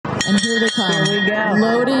And here they come. Here we go.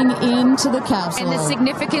 Loading into the capsule. And the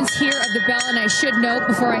significance here of the bell, and I should note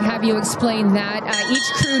before I have you explain that, each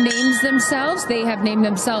crew names themselves. They have named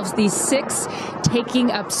themselves the 6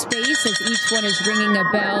 taking up space as each one is ringing a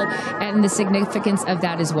bell. And the significance of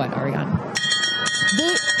that is what, Ariane?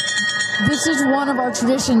 This is one of our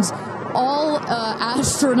traditions. All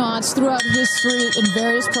astronauts throughout history in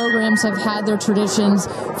various programs have had their traditions.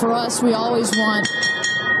 For us, we always want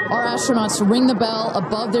our astronauts to ring the bell.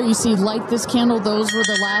 Above there, you see, light this candle. Those were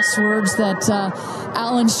the last words that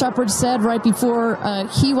Alan Shepard said right before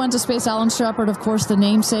he went to space. Alan Shepard, of course, the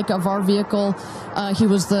namesake of our vehicle. He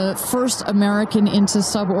was the first American into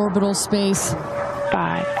suborbital space.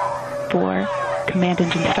 5, 4, command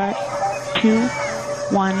engine start. 2,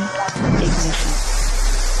 1, ignition.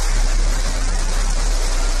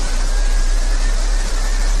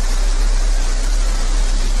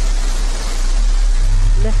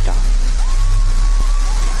 Liftoff.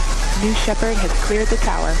 New Shepard has cleared the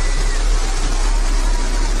tower.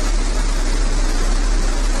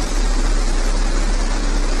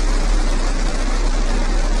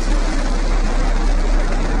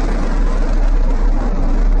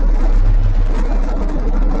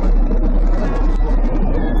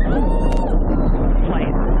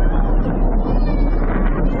 Flight.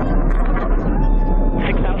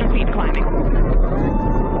 6,000 feet climbing.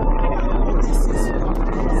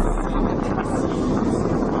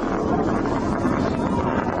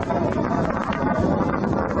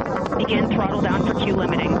 Begin throttle down for Q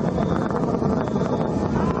limiting.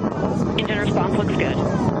 Engine response looks good.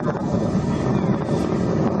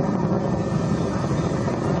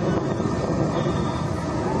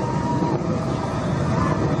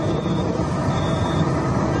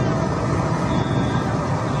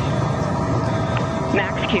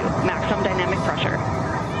 Max Q, maximum dynamic pressure.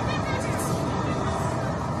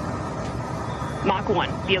 Mach 1,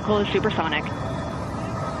 vehicle is supersonic.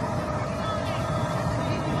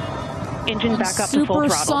 Engine back up to full throttle.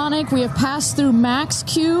 Supersonic, we have passed through max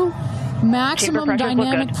Q, maximum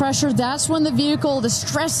dynamic pressure. That's when the vehicle, the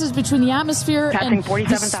stresses between the atmosphere and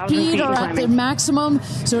the speed are at their maximum.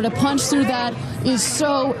 So to punch through that is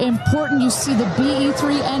so important. You see the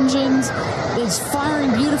BE-3 engines is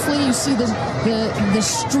firing beautifully. You see the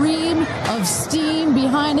stream of steam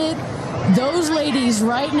behind it. Those ladies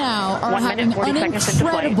right now are having an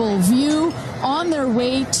incredible view on their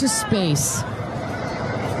way to space.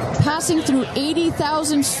 Passing through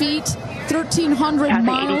 80,000 feet, 1,300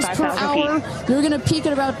 miles per hour. They're going to peak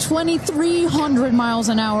at about 2,300 miles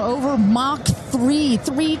an hour over Mach 3,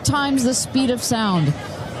 3 times the speed of sound.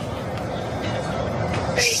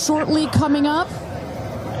 Shortly coming up,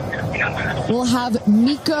 we'll have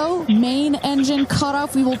MECO, main engine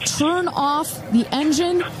cutoff. We will turn off the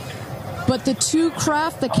engine, but the 2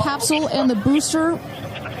 craft, the capsule and the booster,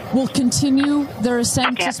 will continue their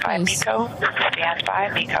ascent to space. Stand by,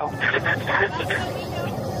 MECO.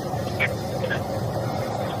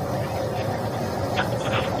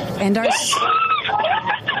 And our...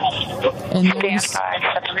 And there you saw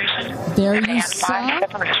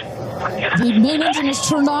the main engine is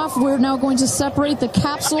turned off. We're now going to separate the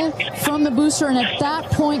capsule from the booster, and at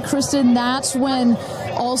that point, Kristen, that's when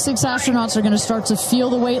all 6 astronauts are going to start to feel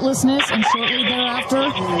the weightlessness, and shortly thereafter,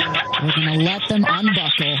 we're going to let them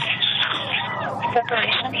unbuckle.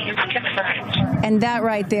 And that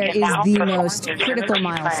right there is the most critical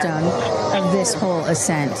milestone of this whole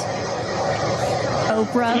ascent.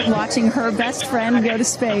 Oprah watching her best friend go to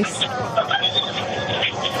space.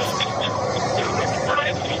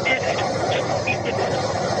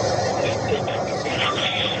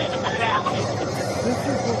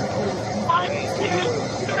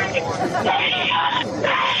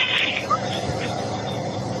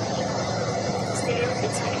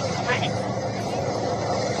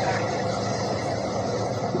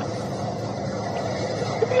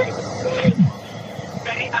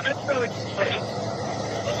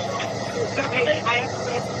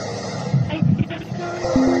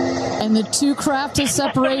 And the 2 craft is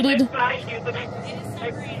separated.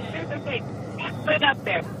 Put it up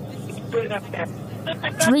there.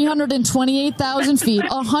 328,000 feet,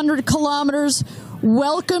 100 kilometers.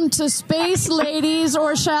 Welcome to space, ladies,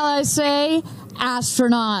 or shall I say,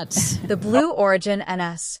 astronauts. The Blue Origin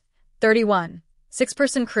NS-31.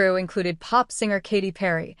 6-person crew included pop singer Katy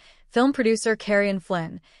Perry, film producer Carrie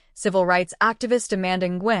Flynn, civil rights activist Amanda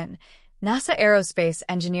Nguyen, NASA aerospace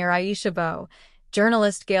engineer Aisha Bowe,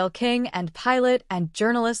 journalist Gail King, and pilot and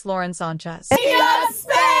journalist Lauren Sanchez. Space!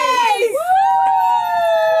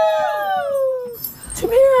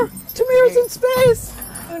 Tamir's in space.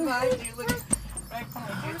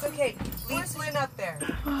 It's okay. Where's Flynn up there?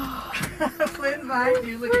 Flynn, bye.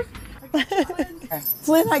 You look at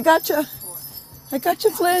Flynn, I gotcha. I gotcha,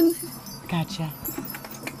 Flynn. Gotcha.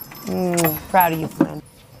 Proud of you, Flynn.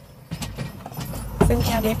 Flynn,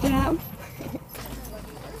 can I get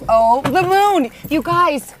Oh, the moon! You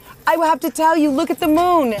guys, I have to tell you, look at the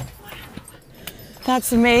moon.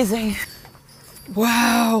 That's amazing.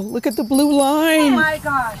 Wow, look at the blue line. Oh my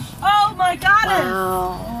gosh. Oh my God!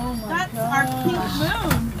 Wow. Oh my That's our pink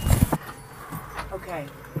moon. Okay.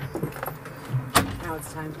 Now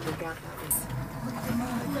it's time to look out that way.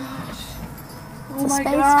 Oh my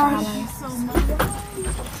gosh. So much.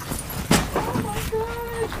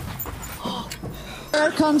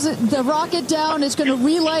 There comes the rocket down. It's going to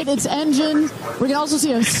relight its engine. We're going to also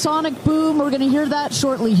see a sonic boom. We're going to hear that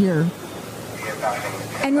shortly here.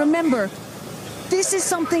 And remember, this is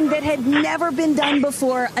something that had never been done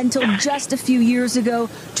before until just a few years ago.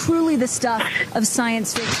 Truly the stuff of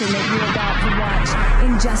science fiction that you're about to watch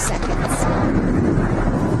in just seconds.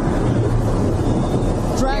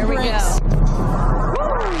 Drag brakes.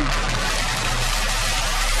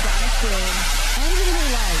 Sonic boom. Engine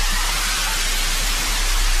relight.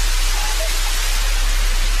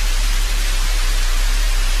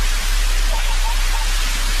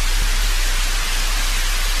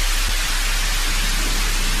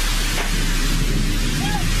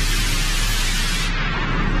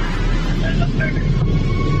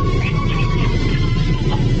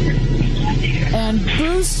 And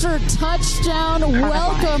booster touchdown,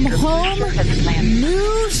 welcome home,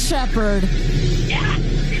 New Shepard.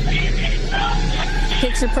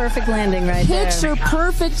 Picture perfect landing right there. Picture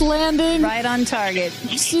perfect landing. Right on target.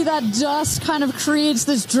 You see that dust kind of creates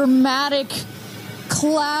this dramatic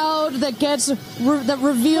cloud that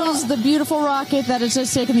reveals the beautiful rocket that has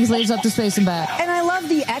just taken these ladies up to space and back. And I love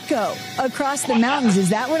the echo across the mountains. Is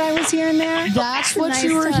that what I was hearing there? That's what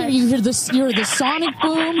you were hearing. You heard the sonic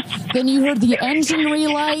boom, then you heard the engine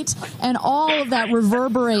relight, and all of that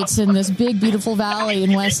reverberates in this big, beautiful valley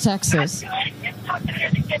in West Texas.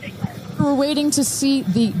 We're waiting to see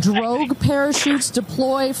the drogue parachutes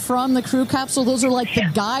deploy from the crew capsule. Those are like the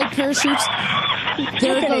guide parachutes.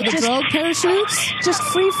 There go the drogue parachutes. Just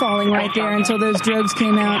free-falling right there until those drogues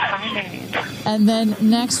came out. And then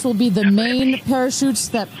next will be the main parachutes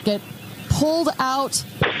that get pulled out.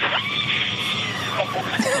 Hear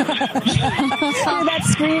that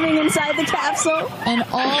screaming inside the capsule? And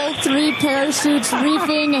all three parachutes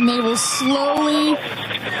reefing, and they will slowly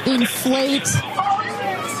inflate,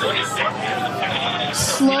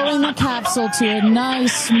 slowing the capsule to a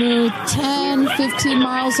nice, smooth 10, 15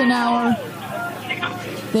 miles an hour.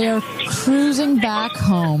 They are cruising back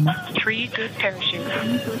home. 3 good parachutes.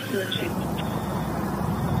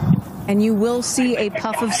 And you will see a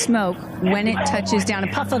puff of smoke when it touches down. A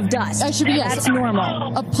puff of dust. Actually, yes. That's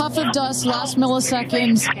normal. A puff of dust, last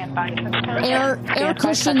milliseconds. Air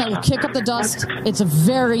cushion that will kick up the dust. It's a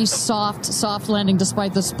very soft landing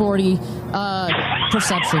despite the sporty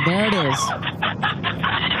perception. There it is.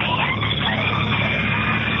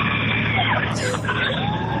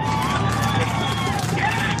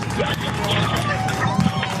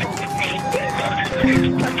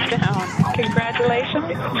 Touchdown. Congratulations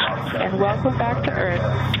and welcome back to Earth.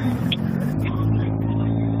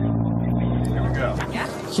 Here we go.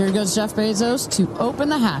 Here goes Jeff Bezos to open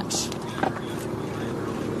the hatch.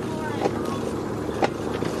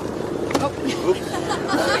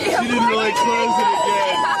 She didn't really close it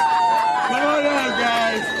again. Come on out,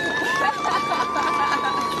 guys.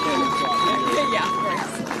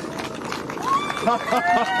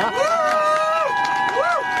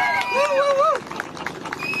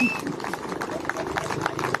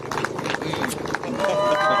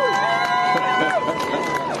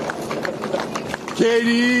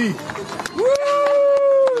 Katie!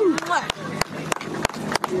 Woo!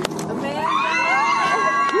 Amanda!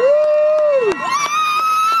 Woo!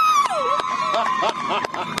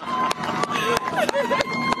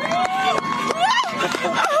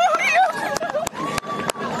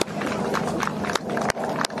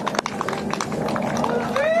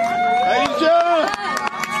 Hey, John!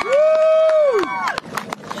 Woo!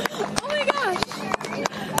 Oh my gosh!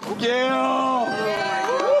 Gail!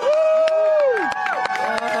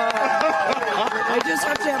 I just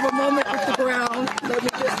have to have a moment with the ground. Let me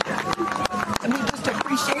just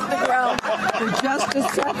appreciate the ground for just a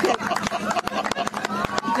second.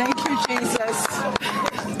 Thank you, Jesus.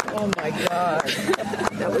 Oh my God.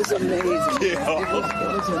 That was amazing. Yeah. It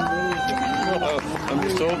was amazing. I'm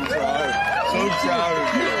so proud. So proud of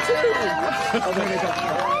you. Me too. Oh, there we go.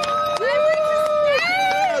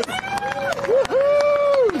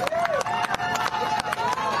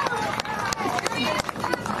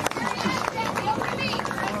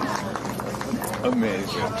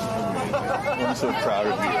 Amazing. I'm so proud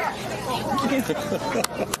of you.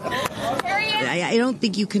 I don't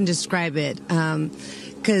think you can describe it,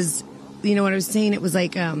 because, you know what I was saying, it was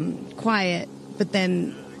like quiet, but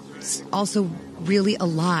then also really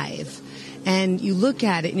alive. And you look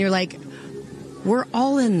at it and you're like, we're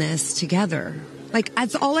all in this together. Like,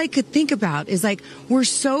 that's all I could think about is like, we're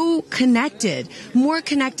so connected, more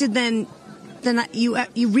connected than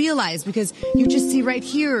you realize, because you just see right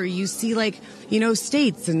here, you see like, you know,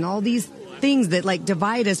 states and all these things that like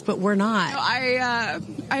divide us, but we're not.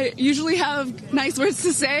 I usually have nice words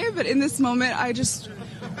to say, but in this moment, I just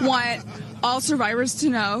want all survivors to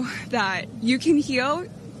know that you can heal.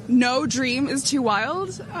 No dream is too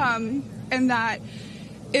wild, and that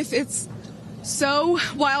if it's so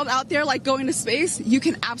wild out there, like going to space, you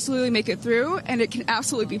can absolutely make it through, and it can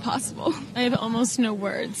absolutely be possible. I have almost no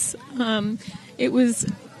words. It was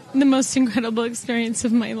the most incredible experience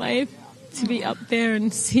of my life to be up there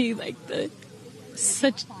and see like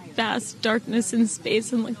such vast darkness in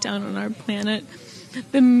space and look down on our planet.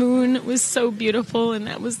 The moon was so beautiful, and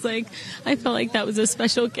that was like, I felt like that was a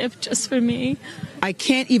special gift just for me. I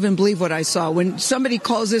can't even believe what I saw. When somebody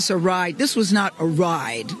calls this a ride, this was not a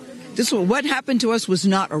ride. What happened to us was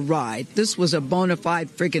not a ride. This was a bona fide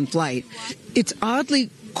friggin' flight. It's oddly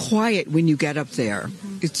quiet when you get up there.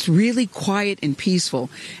 It's really quiet and peaceful.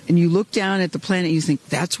 And you look down at the planet and you think,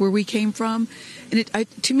 that's where we came from? And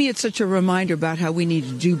to me, it's such a reminder about how we need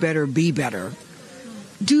to do better, be better.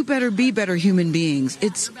 Do better, be better human beings.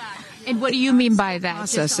 And what do you mean by that?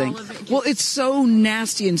 Processing. Well, it's so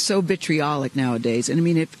nasty and so vitriolic nowadays. And I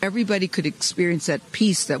mean, if everybody could experience that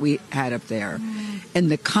peace that we had up there, and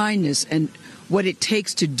the kindness and what it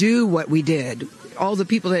takes to do what we did, all the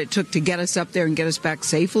people that it took to get us up there and get us back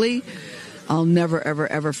safely, I'll never, ever,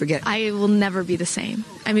 ever forget. I will never be the same.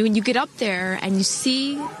 I mean, when you get up there and you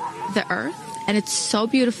see the Earth, and it's so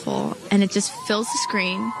beautiful, and it just fills the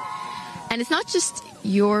screen, and it's not just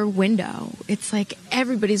your window. It's like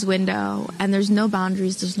everybody's window, and there's no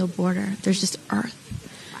boundaries, there's no border. There's just Earth.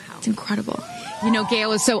 Wow. It's incredible. You know,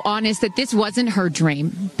 Gail is so honest that this wasn't her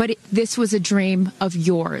dream, but this was a dream of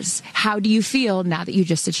yours. How do you feel now that you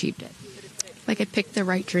just achieved it? Like I picked the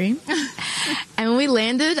right dream. And when we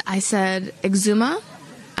landed, I said, Exuma,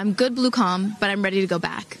 I'm good, blue calm, but I'm ready to go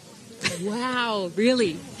back. Wow,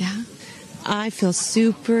 really? Yeah. I feel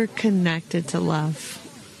super connected to love.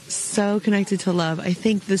 So connected to love. I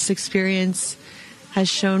think this experience has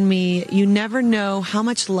shown me you never know how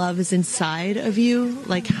much love is inside of you,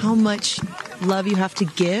 like how much love you have to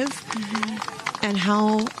give, and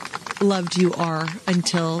how loved you are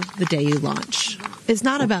until the day you launch. It's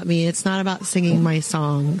not about me. It's not about singing my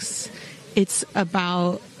songs. It's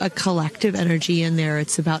about a collective energy in there.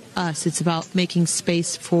 It's about us. It's about making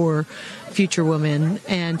space for future women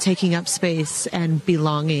and taking up space and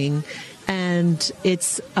belonging. And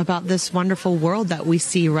it's about this wonderful world that we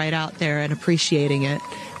see right out there and appreciating it.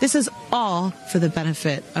 This is all for the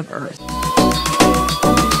benefit of Earth.